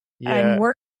like, yeah.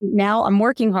 I'm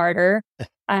working harder.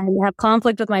 I have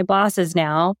conflict with my bosses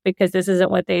now because this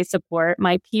isn't what they support.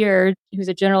 My peer, who's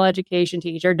a general education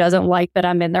teacher, doesn't like that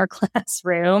I'm in their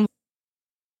classroom.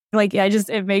 Like,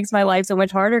 it makes my life so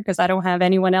much harder because I don't have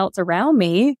anyone else around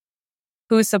me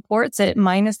who supports it,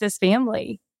 minus this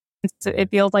family. So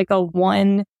it feels like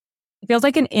an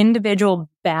individual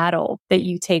battle that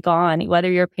you take on, whether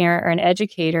you're a parent or an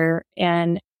educator.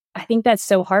 And I think that's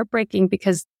so heartbreaking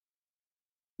because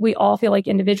we all feel like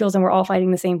individuals and we're all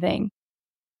fighting the same thing.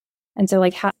 And so,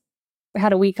 like, how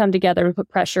do we come together to put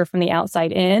pressure from the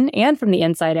outside in and from the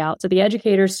inside out? So the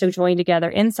educators to join together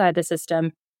inside the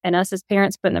system, and us as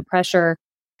parents putting the pressure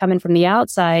coming from the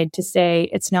outside to say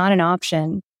it's not an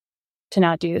option to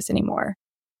not do this anymore.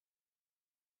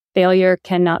 Failure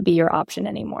cannot be your option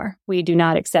anymore. We do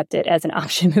not accept it as an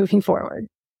option moving forward.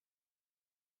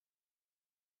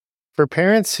 For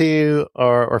parents who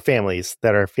are, or families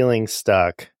that are feeling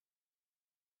stuck,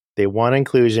 they want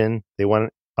inclusion, they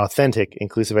want authentic,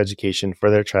 inclusive education for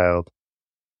their child,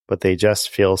 but they just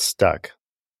feel stuck.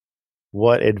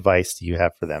 What advice do you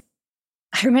have for them?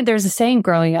 I remember there's a saying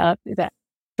growing up that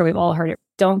we've all heard it: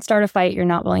 don't start a fight you're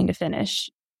not willing to finish.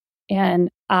 And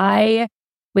I,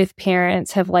 with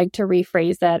parents, have liked to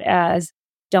rephrase that as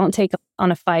don't take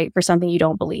on a fight for something you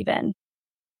don't believe in,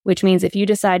 which means if you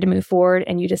decide to move forward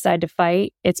and you decide to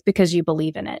fight, it's because you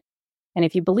believe in it. And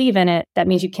if you believe in it, that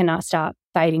means you cannot stop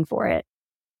fighting for it.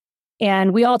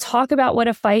 And we all talk about what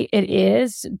a fight it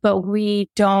is, but we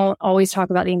don't always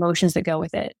talk about the emotions that go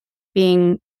with it.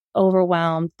 Being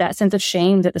overwhelmed, that sense of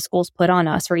shame that the schools put on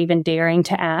us for even daring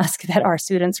to ask that our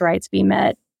students' rights be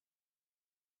met.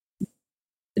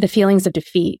 The feelings of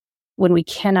defeat when we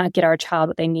cannot get our child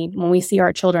what they need, when we see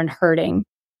our children hurting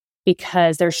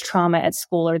because there's trauma at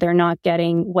school or they're not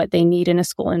getting what they need in a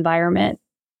school environment,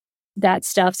 that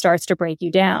stuff starts to break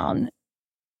you down.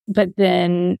 But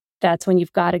then that's when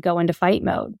you've got to go into fight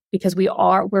mode, because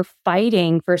we're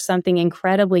fighting for something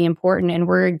incredibly important, and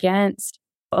we're against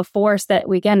a force that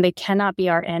they cannot be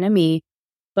our enemy.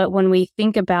 But when we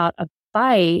think about a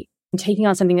fight and taking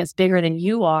on something that's bigger than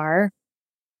you are,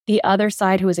 the other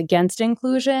side who is against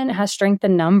inclusion has strength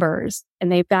in numbers,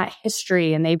 and they've got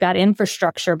history and they've got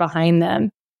infrastructure behind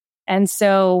them. And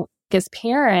so as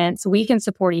parents, we can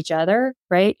support each other,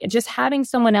 right? Just having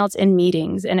someone else in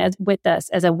meetings and with us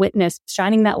as a witness,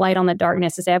 shining that light on the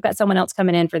darkness to say, I've got someone else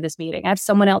coming in for this meeting. I have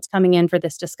someone else coming in for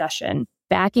this discussion,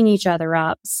 backing each other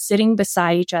up, sitting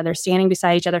beside each other, standing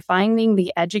beside each other, finding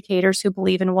the educators who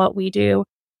believe in what we do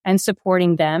and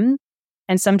supporting them.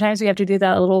 And sometimes we have to do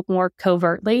that a little more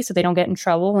covertly so they don't get in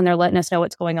trouble when they're letting us know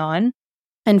what's going on,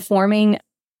 and forming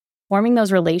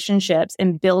those relationships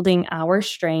and building our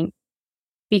strength.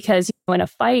 Because in a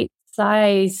fight,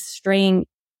 size, strength,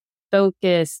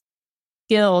 focus,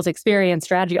 skills, experience,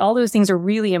 strategy, all those things are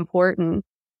really important.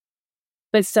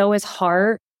 But so is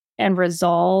heart and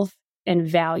resolve and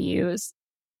values.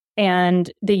 And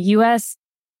the U.S.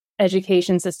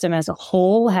 education system as a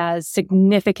whole has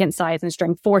significant size and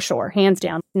strength, for sure, hands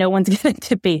down. No one's going to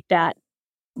debate that.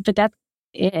 But that's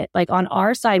it. Like, on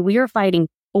our side, we are fighting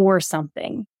for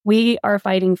something. We are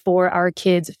fighting for our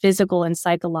kids' physical and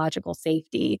psychological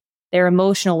safety, their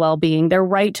emotional well-being, their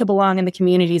right to belong in the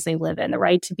communities they live in, the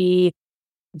right to be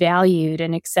valued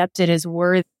and accepted as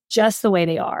worth just the way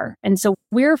they are. And so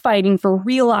we're fighting for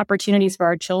real opportunities for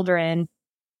our children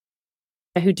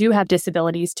who do have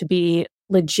disabilities to be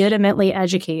legitimately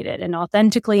educated and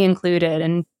authentically included.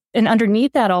 And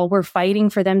underneath that all, we're fighting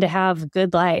for them to have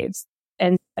good lives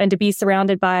and to be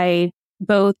surrounded by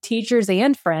both teachers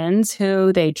and friends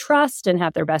who they trust and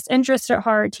have their best interests at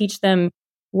heart, teach them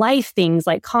life things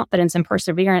like confidence and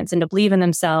perseverance and to believe in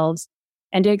themselves,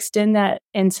 and to extend that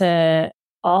into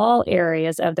all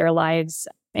areas of their lives,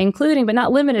 including but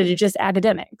not limited to just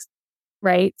academics,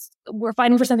 right? We're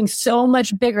fighting for something so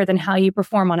much bigger than how you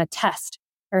perform on a test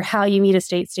or how you meet a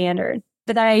state standard.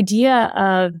 But the idea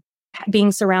of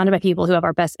being surrounded by people who have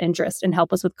our best interest and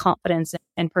help us with confidence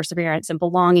and perseverance and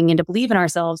belonging and to believe in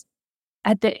ourselves,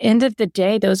 at the end of the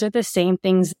day, those are the same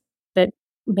things that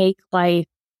make life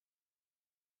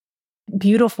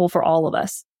beautiful for all of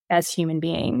us as human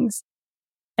beings.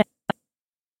 And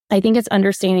I think it's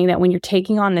understanding that when you're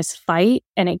taking on this fight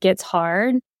and it gets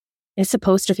hard, it's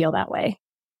supposed to feel that way.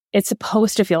 It's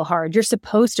supposed to feel hard. You're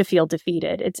supposed to feel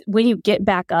defeated. It's when you get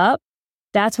back up,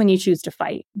 that's when you choose to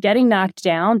fight. Getting knocked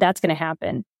down, that's going to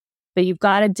happen. But you've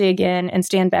got to dig in and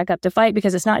stand back up to fight,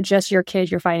 because it's not just your kid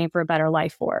you're fighting for a better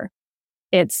life for.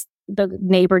 It's the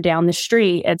neighbor down the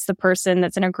street. It's the person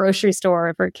that's in a grocery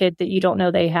store for a kid that you don't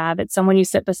know they have. It's someone you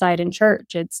sit beside in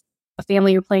church. It's a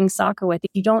family you're playing soccer with.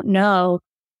 You don't know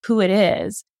who it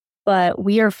is, but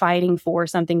we are fighting for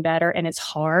something better, and it's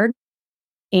hard.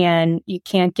 And you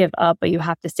can't give up, but you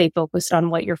have to stay focused on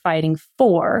what you're fighting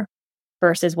for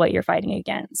versus what you're fighting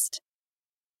against.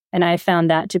 And I found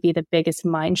that to be the biggest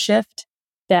mind shift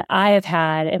that I have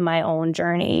had in my own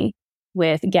journey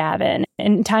with Gavin.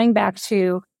 And tying back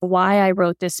to why I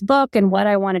wrote this book and what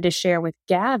I wanted to share with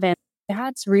Gavin,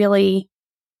 that's really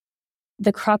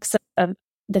the crux of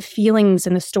the feelings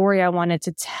and the story I wanted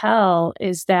to tell,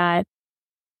 is that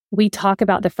we talk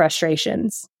about the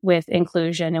frustrations with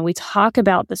inclusion, and we talk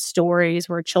about the stories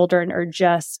where children are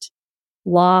just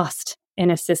lost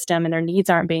in a system and their needs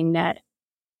aren't being met.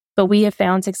 But we have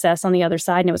found success on the other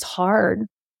side, and it was hard.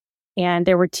 And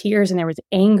there were tears, and there was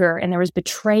anger, and there was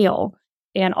betrayal,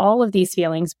 and all of these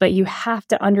feelings. But you have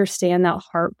to understand that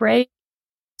heartbreak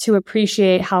to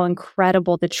appreciate how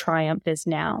incredible the triumph is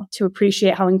now, to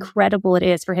appreciate how incredible it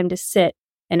is for him to sit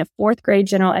in a 4th grade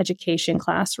general education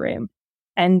classroom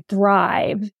and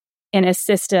thrive in a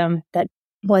system that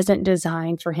wasn't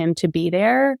designed for him to be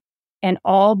there. And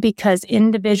all because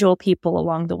individual people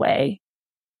along the way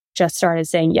just started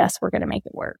saying, yes, we're going to make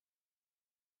it work.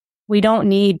 We don't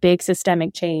need big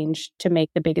systemic change to make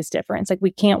the biggest difference. Like,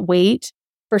 we can't wait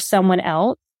for someone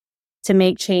else to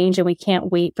make change, and we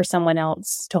can't wait for someone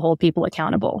else to hold people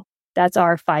accountable. That's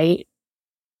our fight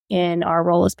in our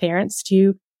role as parents,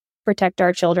 to protect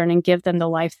our children and give them the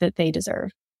life that they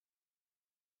deserve.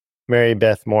 Mary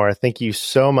Beth Moore, thank you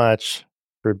so much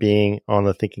for being on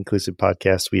the Think Inclusive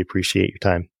podcast. We appreciate your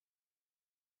time.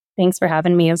 Thanks for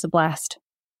having me. It was a blast.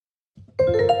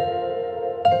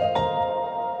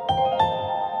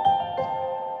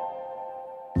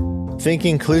 Think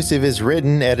Inclusive is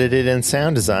written, edited, and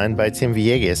sound designed by Tim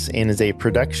Villegas and is a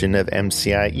production of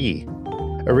MCIE.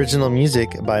 Original music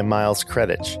by Miles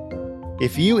Kredich.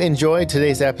 If you enjoyed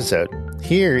today's episode,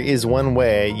 here is one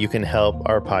way you can help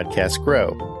our podcast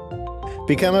grow.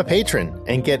 Become a patron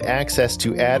and get access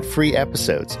to ad-free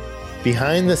episodes,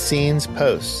 behind-the-scenes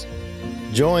posts,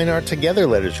 join our Together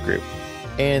Letters group,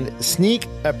 and sneak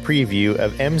a preview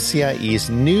of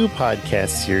MCIE's new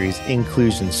podcast series,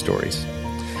 Inclusion Stories.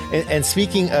 And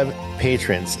speaking of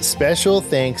patrons, special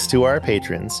thanks to our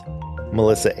patrons,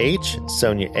 Melissa H.,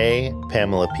 Sonia A.,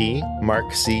 Pamela P.,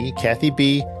 Mark C., Kathy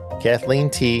B., Kathleen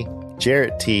T.,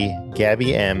 Jarrett T.,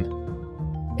 Gabby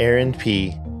M., Aaron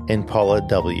P., and Paula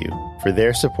W. for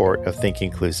their support of Think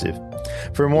Inclusive.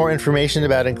 For more information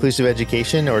about inclusive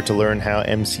education or to learn how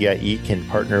MCIE can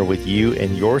partner with you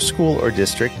in your school or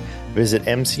district, visit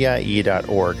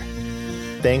mcie.org.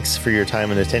 Thanks for your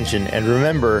time and attention, and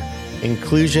remember,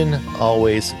 inclusion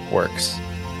always works.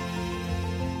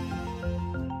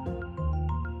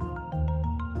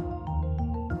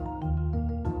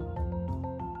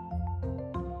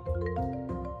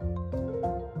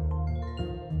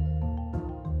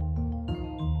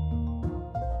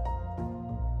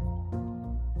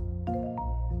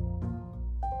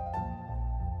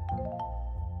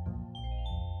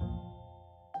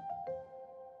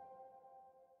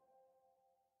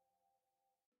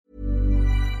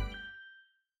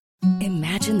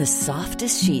 Imagine the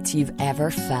softest sheets you've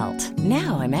ever felt.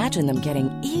 Now imagine them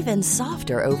getting even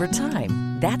softer over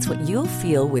time. That's what you'll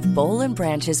feel with Boll &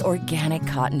 Branch's organic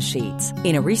cotton sheets.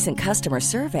 In a recent customer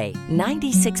survey,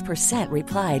 96%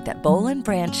 replied that Boll &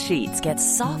 Branch sheets get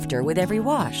softer with every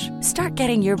wash. Start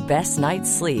getting your best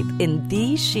night's sleep in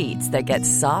these sheets that get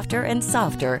softer and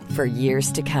softer for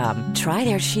years to come. Try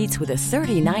their sheets with a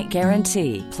 30-night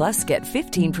guarantee. Plus, get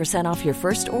 15% off your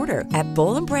first order at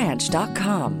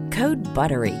bollandbranch.com. Code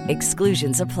BUTTERY.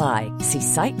 Exclusions apply. See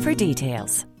site for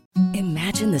details.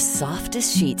 Imagine the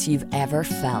softest sheets you've ever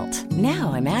felt.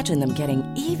 Now imagine them getting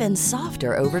even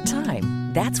softer over time.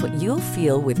 That's what you'll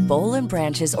feel with Boll &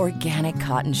 Branch's organic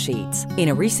cotton sheets. In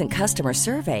a recent customer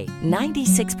survey,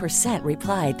 96%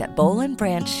 replied that Boll &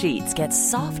 Branch sheets get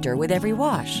softer with every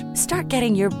wash. Start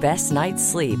getting your best night's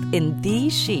sleep in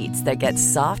these sheets that get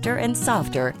softer and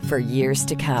softer for years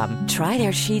to come. Try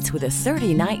their sheets with a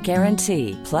 30-night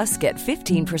guarantee. Plus, get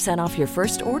 15% off your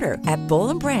first order at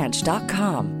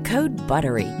bollandbranch.com. Code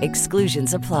BUTTERY.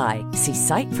 Exclusions apply. See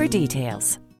site for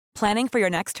details. Planning for your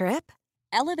next trip?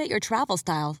 Elevate your travel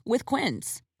style with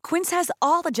Quince. Quince has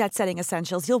all the jet-setting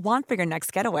essentials you'll want for your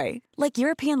next getaway, like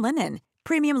European linen,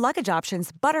 premium luggage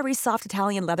options, buttery soft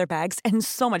Italian leather bags, and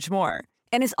so much more.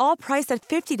 And is all priced at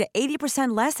 50 to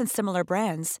 80% less than similar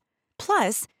brands.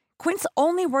 Plus, Quince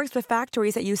only works with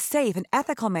factories that use safe and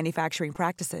ethical manufacturing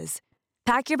practices.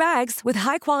 Pack your bags with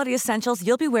high-quality essentials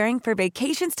you'll be wearing for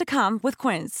vacations to come with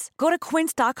Quince. Go to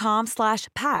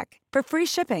quince.com/pack for free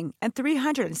shipping and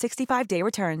 365-day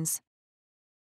returns.